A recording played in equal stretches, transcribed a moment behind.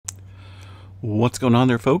What's going on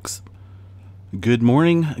there, folks? Good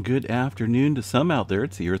morning, good afternoon to some out there.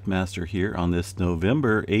 It's the Earthmaster here on this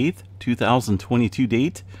November 8th, 2022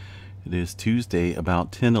 date. It is Tuesday,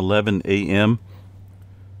 about 10:11 a.m.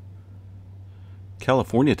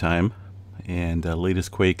 California time, and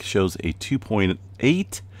latest quake shows a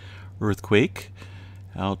 2.8 earthquake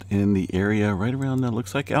out in the area right around,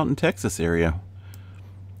 looks like out in Texas area.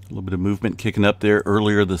 A little bit of movement kicking up there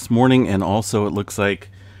earlier this morning, and also it looks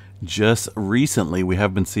like just recently we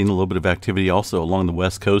have been seeing a little bit of activity also along the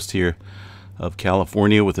west coast here of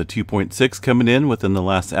California with a 2.6 coming in within the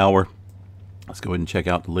last hour. Let's go ahead and check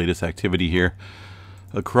out the latest activity here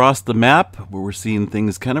across the map, where we're seeing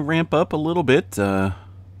things kind of ramp up a little bit,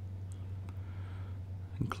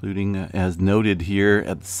 including as noted here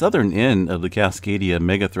at the southern end of the Cascadia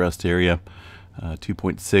megathrust area,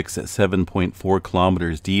 2.6 at 7.4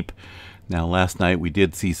 kilometers deep. Now last night we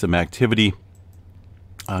did see some activity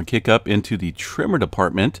kick up into the tremor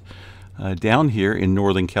department down here in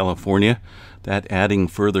Northern California, that adding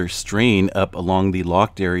further strain up along the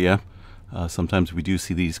locked area. Sometimes we do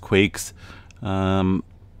see these quakes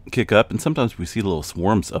kick up, and sometimes we see little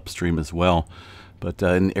swarms upstream as well. But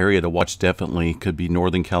an area to watch definitely could be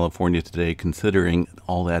Northern California today, considering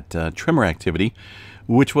all that tremor activity,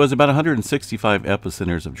 which was about 165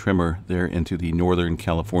 epicenters of tremor there into the Northern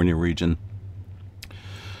California region.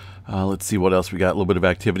 Let's see what else we got. A little bit of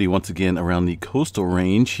activity once again around the coastal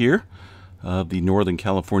range here of the Northern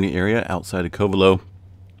California area outside of Covelo.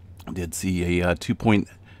 Did see a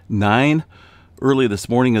 2.9 early this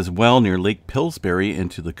morning as well near Lake Pillsbury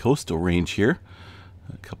into the coastal range here.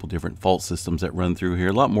 A couple different fault systems that run through here.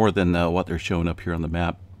 A lot more than what they're showing up here on the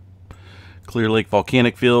map. Clear Lake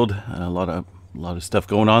Volcanic Field. A lot of stuff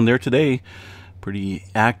going on there today. Pretty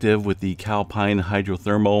active with the Calpine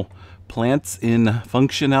hydrothermal plants in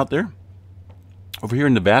function out there. Over here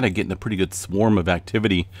in Nevada, getting a pretty good swarm of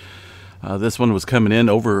activity. This one was coming in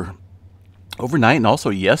overnight and also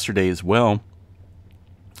yesterday as well.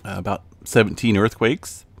 About 17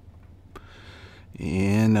 earthquakes.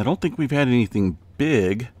 And I don't think we've had anything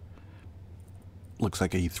big. Looks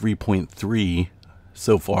like a 3.3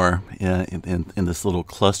 so far in this little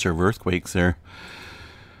cluster of earthquakes there.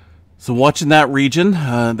 So watching that region,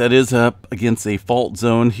 that is up against a fault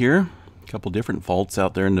zone here. A couple different faults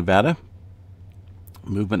out there in Nevada.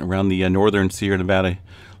 Movement around the northern Sierra Nevada. A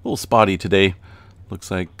little spotty today. Looks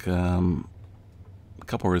like a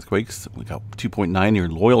couple earthquakes. We got 2.9 near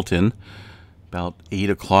Loyalton. About 8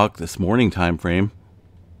 o'clock this morning time frame.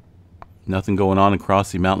 Nothing going on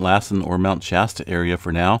across the Mount Lassen or Mount Shasta area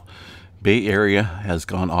for now. Bay Area has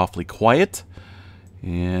gone awfully quiet.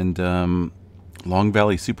 And Long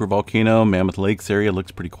Valley Supervolcano, Mammoth Lakes area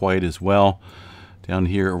looks pretty quiet as well. Down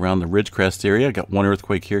here around the Ridgecrest area, got one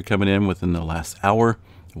earthquake here coming in within the last hour,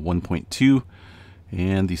 1.2.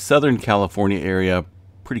 And the Southern California area,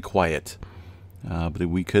 pretty quiet. But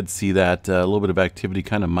we could see that a little bit of activity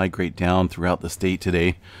kind of migrate down throughout the state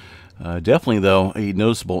today. Definitely, though, a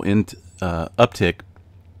noticeable uptick,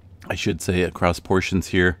 I should say, across portions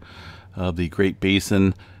here of the Great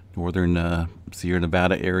Basin, northern Sierra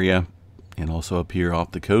Nevada area, and also up here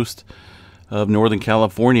off the coast of Northern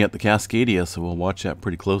California at the Cascadia, so we'll watch that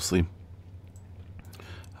pretty closely.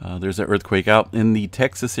 There's an earthquake out in the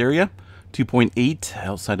Texas area, 2.8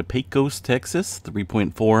 outside of Pecos, Texas,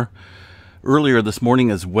 3.4 earlier this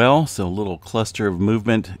morning as well, so a little cluster of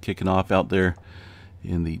movement kicking off out there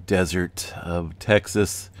in the desert of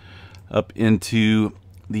Texas up into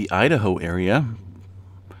the Idaho area.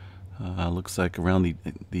 Looks like around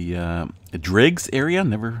the Driggs area.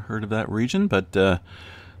 Never heard of that region, but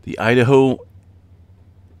the Idaho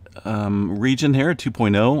region here,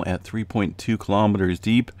 2.0 at 3.2 kilometers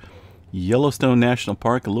deep. Yellowstone National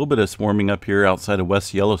Park, a little bit of swarming up here outside of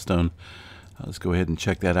West Yellowstone. Let's go ahead and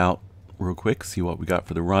check that out real quick, see what we got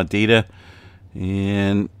for the raw data.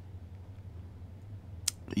 And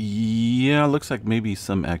yeah, looks like maybe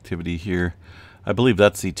some activity here. I believe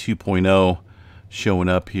that's the 2.0 showing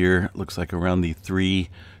up here. Looks like around the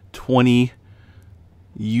 3:20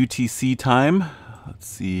 UTC time. Let's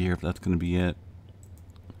see here if that's going to be it.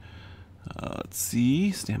 Let's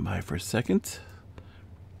see. Stand by for a second.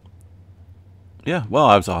 Yeah, well,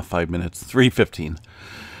 I was off 5 minutes. 3:15.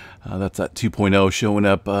 That's that 2.0 showing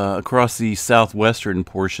up across the southwestern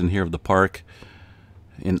portion here of the park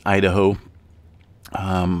in Idaho.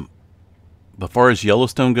 As far as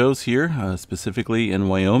Yellowstone goes here, specifically in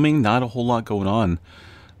Wyoming, not a whole lot going on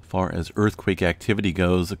as far as earthquake activity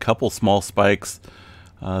goes. A couple small spikes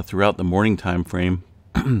throughout the morning time frame.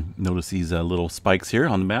 Notice these little spikes here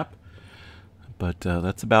on the map. But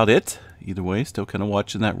that's about it. Either way, still kind of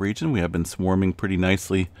watching that region. We have been swarming pretty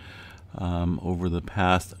nicely over the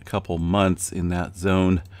past couple months in that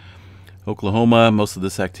zone. Oklahoma, most of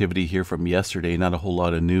this activity here from yesterday, not a whole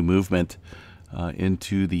lot of new movement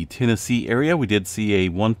into the Tennessee area. We did see a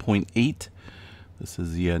 1.8. This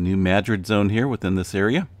is the new Madrid zone here within this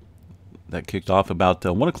area. That kicked off about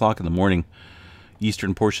 1 o'clock in the morning.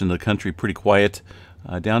 Eastern portion of the country pretty quiet.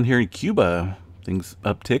 Down here in Cuba, things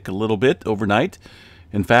uptick a little bit overnight.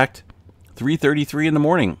 In fact, 3:33 in the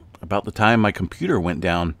morning, about the time my computer went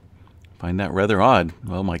down. Find that rather odd.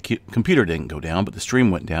 Well, my computer didn't go down, but the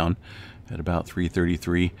stream went down at about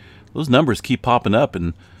 3:33. Those numbers keep popping up,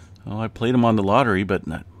 and I played them on the lottery, but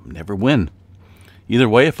never win. Either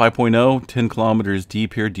way, a 5.0, 10 kilometers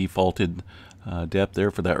deep here, defaulted depth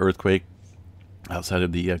there for that earthquake outside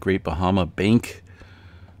of the Great Bahama Bank.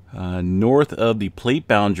 North of the plate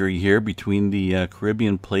boundary here between the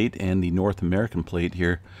Caribbean plate and the North American plate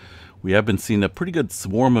here, we have been seeing a pretty good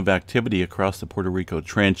swarm of activity across the Puerto Rico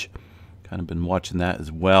Trench. Kind of been watching that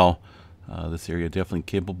as well. This area definitely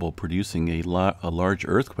capable of producing a large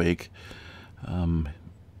earthquake.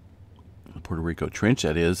 The Puerto Rico Trench,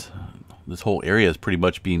 that is. This whole area is pretty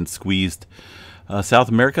much being squeezed. South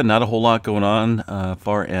America, not a whole lot going on as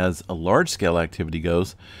far as a large-scale activity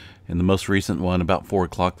goes. In the most recent one, about 4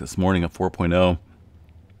 o'clock this morning, a 4.0,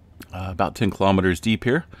 about 10 kilometers deep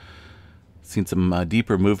here. Seen some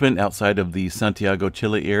deeper movement outside of the Santiago,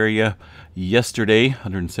 Chile area yesterday,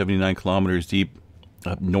 179 kilometers deep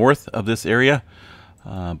up north of this area.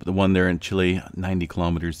 But the one there in Chile, 90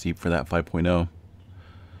 kilometers deep for that 5.0.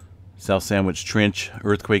 South Sandwich Trench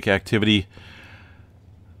earthquake activity.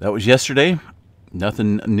 That was yesterday.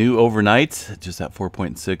 Nothing new overnight. Just that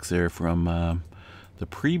 4.6 there from the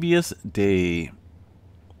previous day.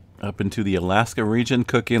 Up into the Alaska region,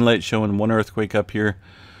 Cook Inlet showing one earthquake up here.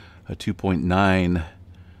 A 2.9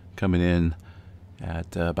 coming in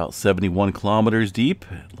at about 71 kilometers deep.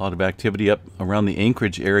 A lot of activity up around the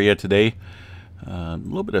Anchorage area today. A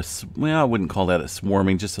little bit of, well, I wouldn't call that a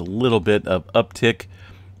swarming, just a little bit of uptick.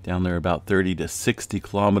 Down there about 30 to 60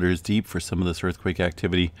 kilometers deep for some of this earthquake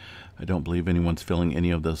activity. I don't believe anyone's feeling any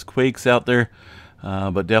of those quakes out there,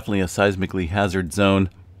 but definitely a seismically hazard zone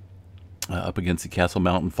up against the Castle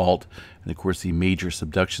Mountain Fault, and of course the major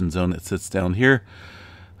subduction zone that sits down here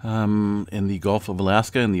in the Gulf of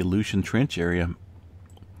Alaska and the Aleutian Trench area.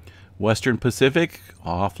 Western Pacific,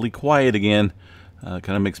 awfully quiet again. Kind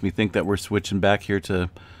of makes me think that we're switching back here to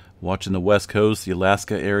watching the West Coast, the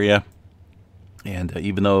Alaska area. And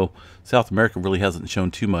even though South America really hasn't shown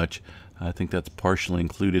too much, I think that's partially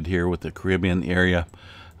included here with the Caribbean area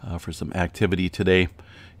for some activity today.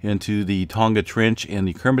 Into the Tonga Trench and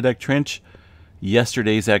the Kermadec Trench.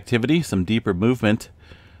 Yesterday's activity, some deeper movement.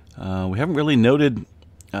 We haven't really noted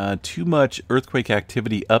too much earthquake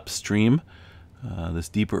activity upstream. This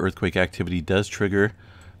deeper earthquake activity does trigger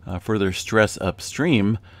further stress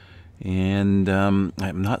upstream. And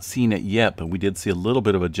I'm not seeing it yet, but we did see a little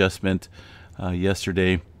bit of adjustment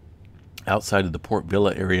yesterday outside of the Port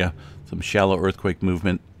Vila area. Some shallow earthquake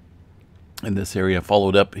movement in this area,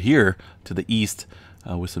 followed up here to the east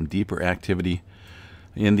with some deeper activity.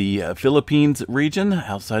 In the Philippines region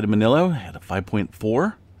outside of Manila, had a 5.4,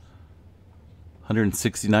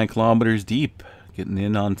 169 kilometers deep, getting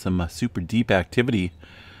in on some super deep activity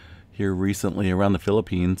here recently around the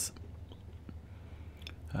Philippines.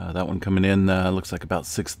 That one coming in looks like about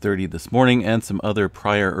 6:30 this morning, and some other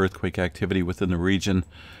prior earthquake activity within the region.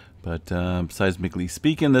 But seismically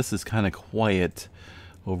speaking, this is kind of quiet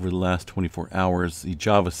over the last 24 hours. The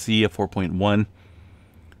Java Sea, a 4.1.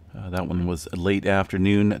 That one was a late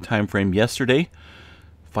afternoon time frame yesterday.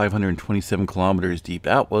 527 kilometers deep.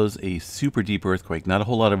 That was a super deep earthquake. Not a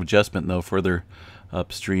whole lot of adjustment, though, further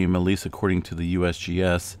upstream, at least according to the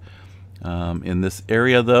USGS. In this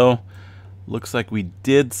area, though, looks like we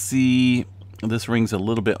did see, this rings a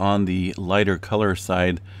little bit on the lighter color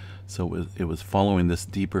side, so it was following this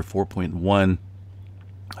deeper 4.1.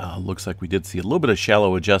 Looks like we did see a little bit of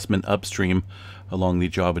shallow adjustment upstream along the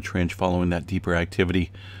Java Trench following that deeper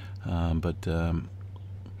activity, but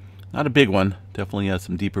not a big one. Definitely has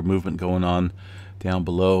some deeper movement going on down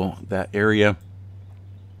below that area.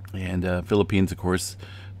 And Philippines, of course,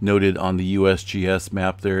 noted on the USGS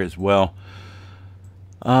map there as well.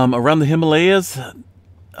 Around the Himalayas,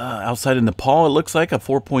 outside of Nepal, it looks like a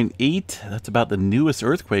 4.8. That's about the newest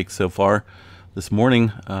earthquake so far this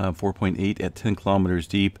morning. 4.8 at 10 kilometers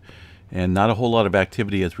deep, and not a whole lot of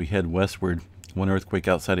activity as we head westward. One earthquake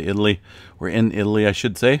outside of Italy, or in Italy, I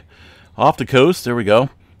should say. Off the coast, there we go.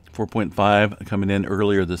 4.5 coming in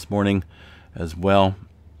earlier this morning as well.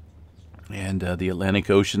 And the Atlantic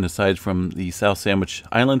Ocean, aside from the South Sandwich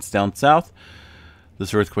Islands down south,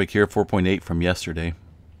 this earthquake here, 4.8 from yesterday.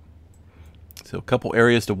 So a couple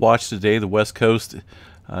areas to watch today. The West Coast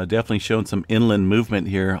definitely showing some inland movement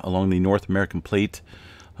here along the North American plate,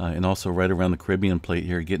 and also right around the Caribbean plate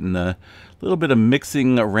here, getting a little bit of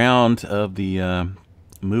mixing around of the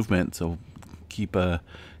movement. So keep an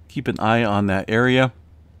eye on that area.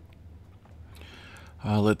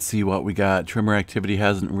 Let's see what we got. Tremor activity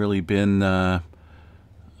hasn't really been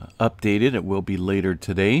updated. It will be later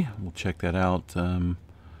today. We'll check that out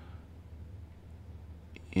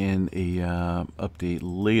in a update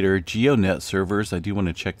later. GeoNet servers, I do want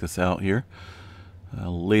to check this out here.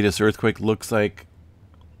 Latest earthquake looks like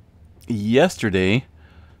yesterday,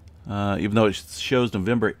 even though it shows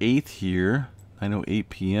November 8th here, 9:08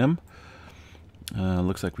 p.m.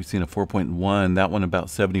 Looks like we've seen a 4.1. That one about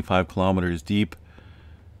 75 kilometers deep,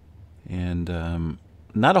 and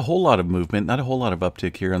not a whole lot of movement, not a whole lot of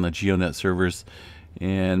uptick here on the GeoNet servers,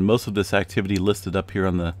 and most of this activity listed up here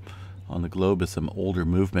on the globe is some older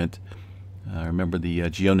movement. Remember, the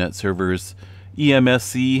GeoNet servers,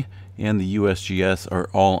 EMSC and the USGS are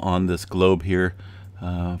all on this globe here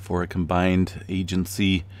for a combined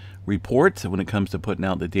agency report when it comes to putting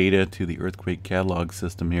out the data to the earthquake catalog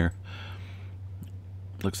system here.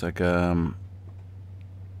 Looks like there's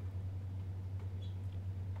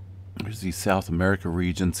the South America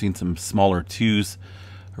region, seen some smaller twos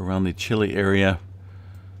around the Chile area,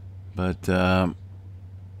 but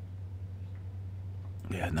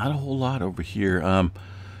yeah, not a whole lot over here.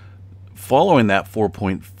 Following that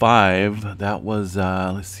 4.5, that was,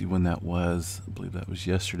 let's see when that was. I believe that was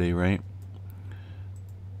yesterday, right?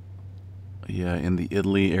 Yeah, in the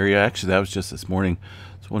Italy area. Actually, that was just this morning.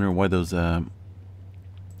 I was wondering why those, some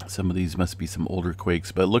of these must be some older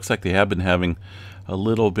quakes. But it looks like they have been having a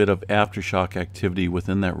little bit of aftershock activity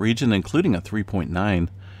within that region, including a 3.9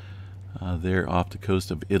 there off the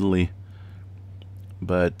coast of Italy.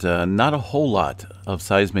 But not a whole lot of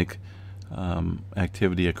seismic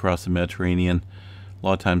activity across the Mediterranean. A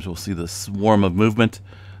lot of times we'll see the swarm of movement.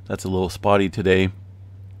 That's a little spotty today.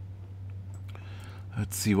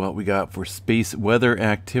 Let's see what we got for space weather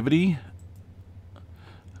activity.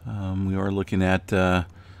 We are looking at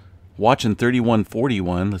watching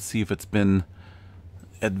 3141. Let's see if it's been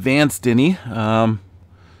advanced any.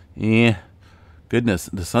 Yeah. Goodness,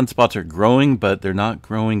 the sunspots are growing, but they're not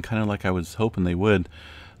growing kind of like I was hoping they would.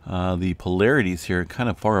 The polarities here are kind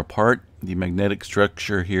of far apart. The magnetic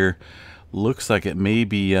structure here looks like it may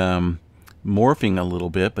be morphing a little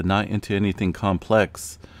bit, but not into anything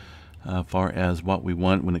complex far as what we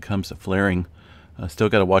want when it comes to flaring. Still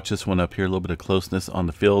got to watch this one up here, a little bit of closeness on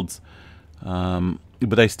the fields.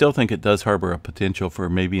 But I still think it does harbor a potential for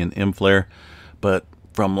maybe an M flare. But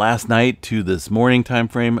from last night to this morning time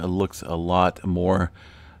frame, it looks a lot more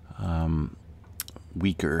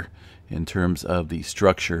weaker in terms of the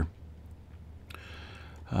structure.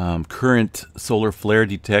 Current solar flare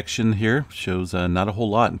detection here shows not a whole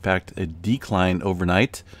lot. In fact, a decline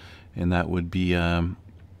overnight, and that would be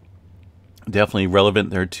definitely relevant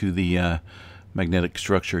there to the magnetic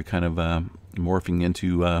structure kind of morphing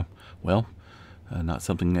into, well, not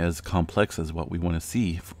something as complex as what we want to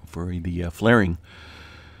see for the flaring.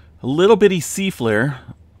 A little bitty C flare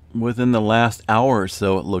within the last hour or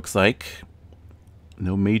so, it looks like.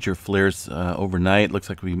 No major flares overnight. Looks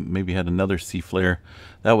like we maybe had another C flare.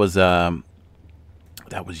 That was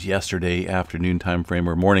yesterday afternoon time frame,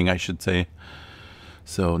 or morning, I should say.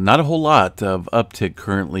 So not a whole lot of uptick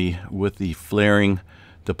currently with the flaring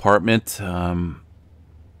department.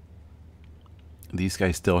 These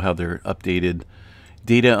guys still have their updated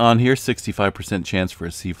data on here. 65% chance for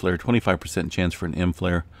a C flare, 25% chance for an M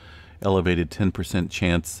flare, elevated 10%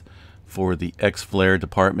 chance for the X flare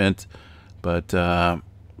department. But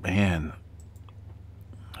man,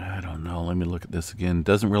 I don't know. Let me look at this again.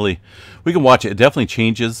 Doesn't really, we can watch it. It definitely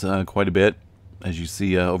changes quite a bit. As you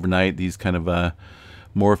see overnight, these kind of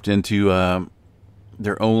morphed into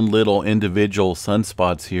their own little individual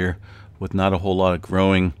sunspots here with not a whole lot of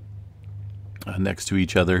growing next to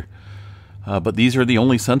each other. But these are the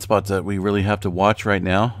only sunspots that we really have to watch right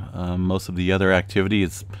now. Most of the other activity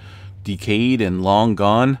is decayed and long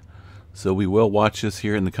gone. So we will watch this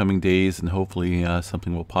here in the coming days, and hopefully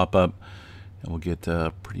something will pop up and we'll get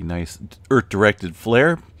a pretty nice Earth-directed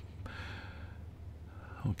flare.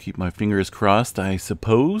 I'll keep my fingers crossed, I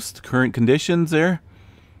suppose. Current conditions there.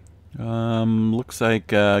 Looks like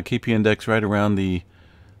KP index right around the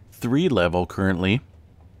 3 level currently.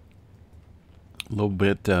 A little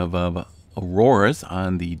bit of auroras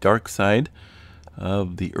on the dark side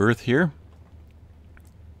of the Earth here.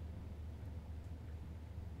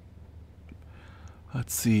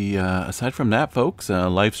 Let's see, aside from that, folks,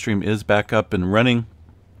 live stream is back up and running.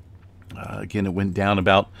 Again, it went down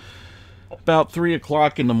about About 3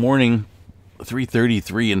 o'clock in the morning,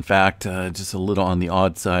 3:33 in fact, just a little on the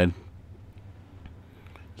odd side.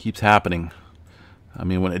 Keeps happening. I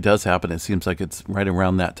mean, when it does happen, it seems like it's right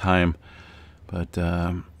around that time. But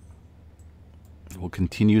we'll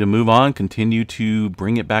continue to move on, continue to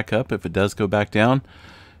bring it back up if it does go back down.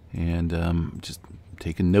 And just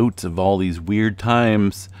taking notes of all these weird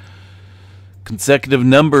times. Consecutive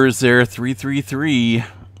numbers there, 333.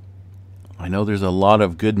 I know there's a lot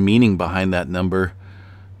of good meaning behind that number.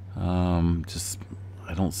 Just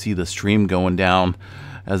I don't see the stream going down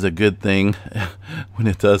as a good thing when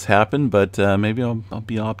it does happen, but maybe I'll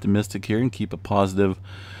be optimistic here and keep a positive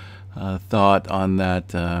thought on that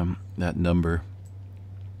that number.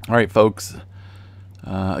 All right, folks.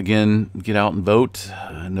 Again, get out and vote.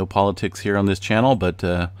 No politics here on this channel, but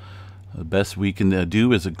the best we can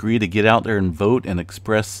do is agree to get out there and vote and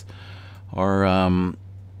express our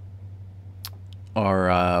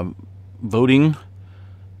voting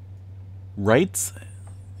rights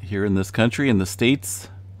here in this country, in the States.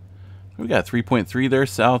 We got 3.3 there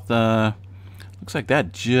south. Looks like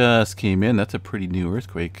that just came in. That's a pretty new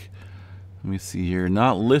earthquake. Let me see here.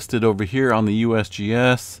 Not listed over here on the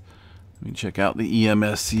USGS. Let me check out the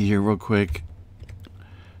EMSC here real quick.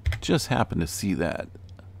 Just happened to see that.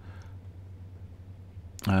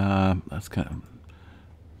 That's kind of...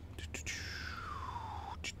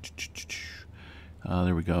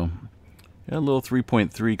 there we go. Got a little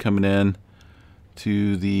 3.3 coming in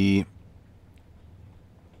to the...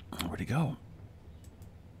 Where'd he go?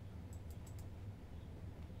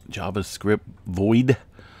 JavaScript void.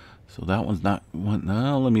 So that one's not one.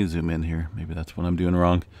 No, let me zoom in here. Maybe that's what I'm doing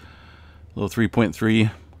wrong. A little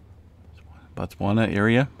 3.3 Botswana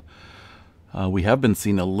area. We have been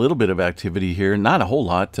seeing a little bit of activity here. Not a whole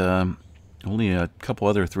lot. Only a couple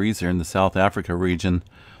other threes here in the South Africa region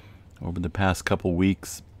over the past couple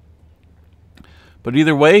weeks. But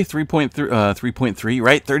either way, 3.3,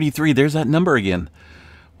 right? 33. There's that number again.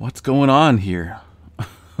 What's going on here?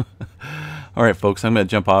 All right, folks, I'm going to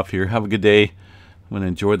jump off here. Have a good day. I'm going to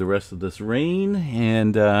enjoy the rest of this rain,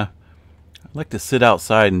 and I like to sit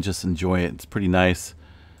outside and just enjoy it. It's pretty nice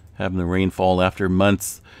having the rainfall after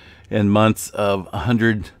months and months of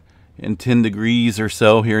 110 degrees or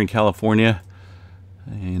so here in California.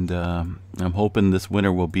 And I'm hoping this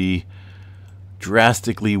winter will be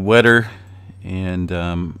drastically wetter, and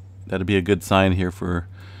that'll be a good sign here for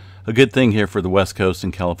a good thing here for the West Coast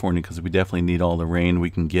in California, because we definitely need all the rain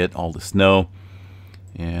we can get, all the snow,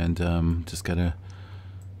 and just gotta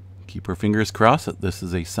keep our fingers crossed that this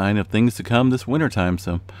is a sign of things to come this winter time.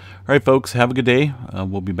 So, all right, folks, have a good day.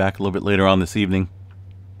 We'll be back a little bit later on this evening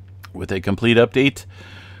with a complete update.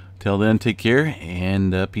 Till then, take care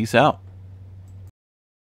and peace out.